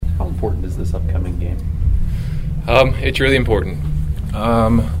is this upcoming game? It's really important.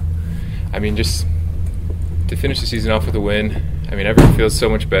 Just to finish the season off with a win. Everyone feels so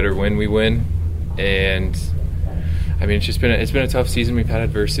much better when we win, and it's been a tough season. We've had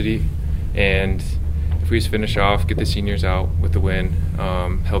adversity, and if we just finish off, get the seniors out with the win,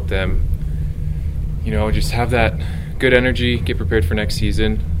 help them, just have that good energy, get prepared for next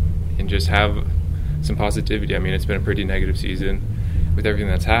season, and just have some positivity. It's been a pretty negative season with everything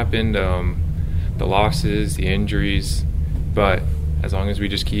that's happened, the losses, the injuries, but as long as we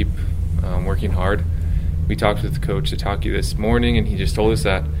just keep working hard. We talked with Coach Sataki this morning, and he just told us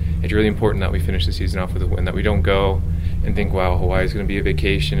that it's really important that we finish the season off with a win, that we don't go and think, wow, Hawaii is going to be a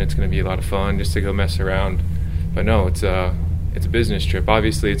vacation, it's going to be a lot of fun just to go mess around. But no, it's a business trip.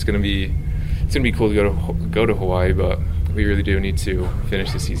 Obviously, it's going to be cool to go to Hawaii, but we really do need to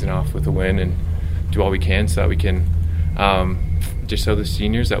finish the season off with a win and do all we can so that we can just show the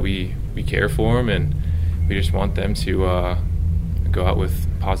seniors that we care for them, and we just want them to go out with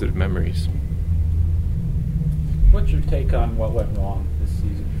positive memories. What's your take on what went wrong this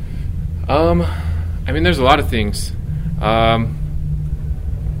season? There's a lot of things. I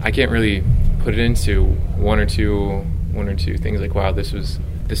can't really put it into one or two things like, wow, this is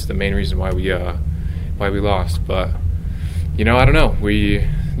the main reason why we lost. But I don't know.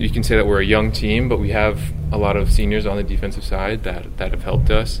 You can say that we're a young team, but we have a lot of seniors on the defensive side that have helped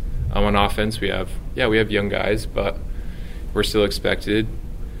us. On offense, we have young guys, but we're still expected.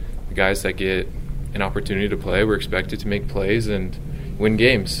 The guys that get an opportunity to play, we're expected to make plays and win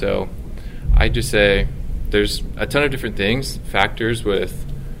games. So I just say there's a ton of different factors with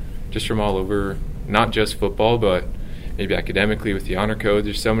just from all over, not just football, but maybe academically with the honor code.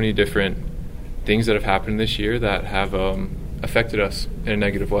 There's so many different things that have happened this year that have affected us in a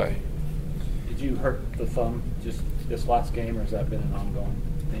negative way. Did you hurt the thumb just this last game, or has that been an ongoing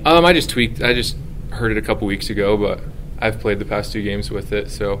thing? I just tweaked. I just hurt it a couple weeks ago, but I've played the past 2 games with it,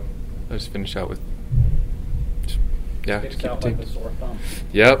 so I just finished out with. Sticks keep out like a sore thumb.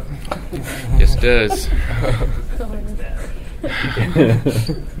 Yep. Yes, it does.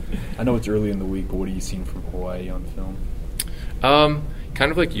 I know it's early in the week, but what have you seen from Hawaii on film?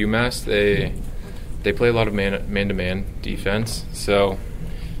 Kind of like UMass, they play a lot of man-to-man defense, so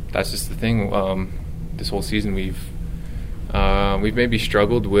that's just the thing. This whole season we've maybe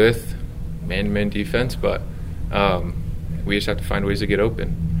struggled with man-to-man defense, but we just have to find ways to get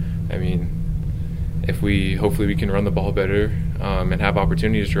open. Hopefully we can run the ball better and have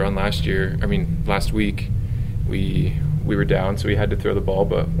opportunities to run. Last week we were down, so we had to throw the ball.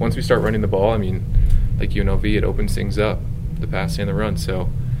 But once we start running the ball, like UNLV, it opens things up, the pass and the run. So,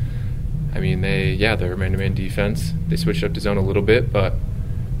 they're man-to-man defense. They switched up to zone a little bit, but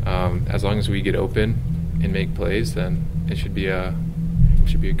as long as we get open and make plays, then it should be a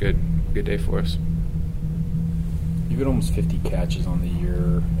good day for us. You've got almost 50 catches on the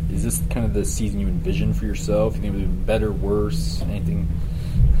year. Is this kind of the season you envision for yourself? You think it would be better, worse, anything?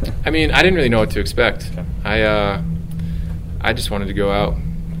 I didn't really know what to expect. Okay. I just wanted to go out,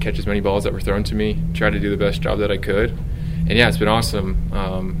 catch as many balls that were thrown to me, try to do the best job that I could. And it's been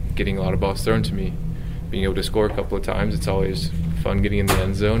awesome getting a lot of balls thrown to me, being able to score a couple of times. It's always fun getting in the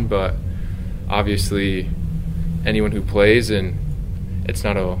end zone, but obviously anyone who plays, and it's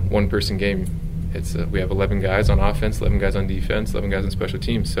not a one-person game. We have 11 guys on offense, 11 guys on defense, 11 guys on special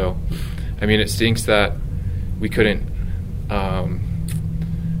teams. So, it stinks that we couldn't.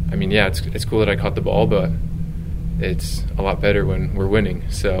 It's cool that I caught the ball, but it's a lot better when we're winning.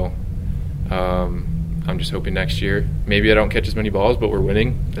 So, I'm just hoping next year, maybe I don't catch as many balls, but we're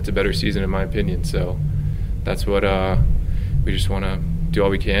winning. That's a better season in my opinion. So, that's what we just want to do all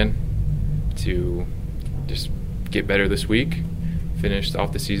we can to just get better this week. Finish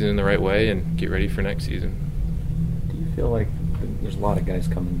off the season in the right way and get ready for next season. Do you feel like there's a lot of guys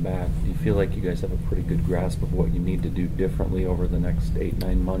coming back? Do you feel like you guys have a pretty good grasp of what you need to do differently over the next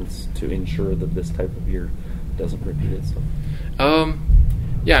 8-9 months to ensure that this type of year doesn't repeat itself?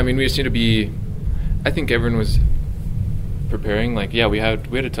 We just need to be. I think everyone was preparing. We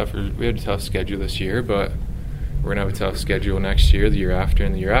had a tough schedule this year, but we're gonna have a tough schedule next year, the year after,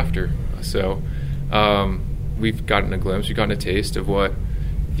 and the year after. So. We've gotten a glimpse, we've gotten a taste of what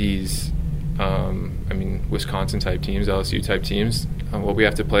these, Wisconsin-type teams, LSU-type teams, what we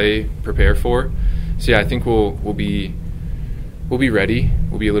have to prepare for. So, I think we'll be ready.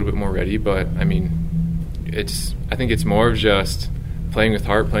 We'll be a little bit more ready, but, I think it's more of just playing with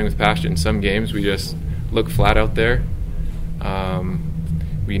heart, playing with passion. Some games we just look flat out there.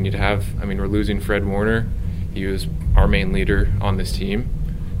 We need to have, we're losing Fred Warner. He was our main leader on this team.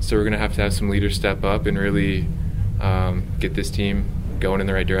 So we're going to have some leaders step up and really get this team going in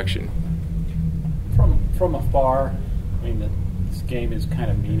the right direction. from afar, I mean, this game is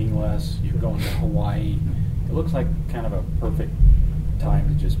kind of meaningless. You're going to Hawaii. It looks like kind of a perfect time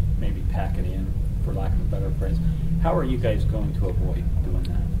to just maybe pack it in, for lack of a better phrase. How are you guys going to avoid doing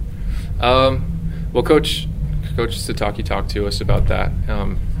that? Well, Coach Sataki talked to us about that.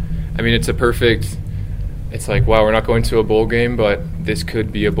 I mean, it's like, wow, we're not going to a bowl game, but this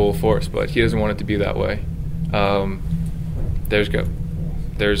could be a bowl for us. But he doesn't want it to be that way.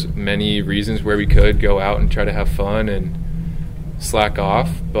 There's many reasons where we could go out and try to have fun and slack off,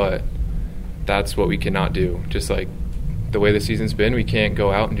 but that's what we cannot do. Just like the way the season's been, we can't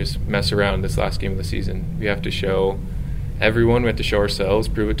go out and just mess around this last game of the season. We have to show everyone, we have to show ourselves,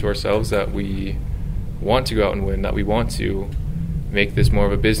 prove it to ourselves that we want to go out and win, that we want to make this more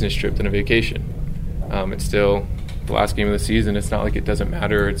of a business trip than a vacation. It's still the last game of the season. It's not like it doesn't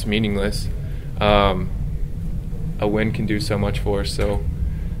matter or it's meaningless. A win can do so much for us, so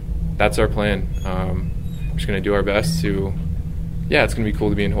that's our plan. We're just going to do our best to, it's going to be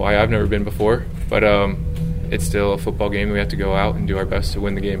cool to be in Hawaii. I've never been before, but it's still a football game. We have to go out and do our best to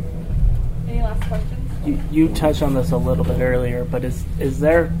win the game. Any last questions? You touched on this a little bit earlier, but is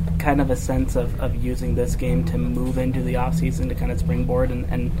there kind of a sense of using this game to move into the offseason to kind of springboard,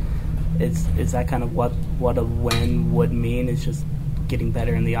 and is that kind of what a win would mean? Is just getting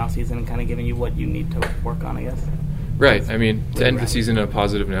better in the offseason and kind of giving you what you need to work on, I guess? Right. I mean, to end the season on a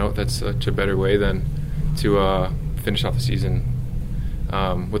positive note, that's such a better way than to finish off the season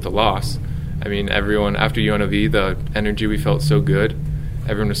with a loss. I mean, everyone, after UNLV, the energy, we felt so good.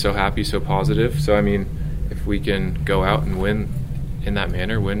 Everyone was so happy, so positive. So, I mean, if we can go out and win in that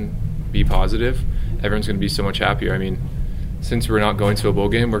manner, be positive, everyone's going to be so much happier. I mean, since we're not going to a bowl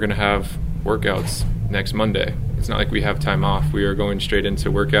game, we're going to have workouts next Monday. It's not like we have time off. We are going straight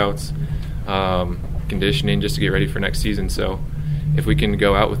into workouts, conditioning, just to get ready for next season. So if we can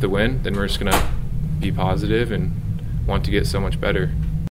go out with the win, then we're just going to be positive and want to get so much better.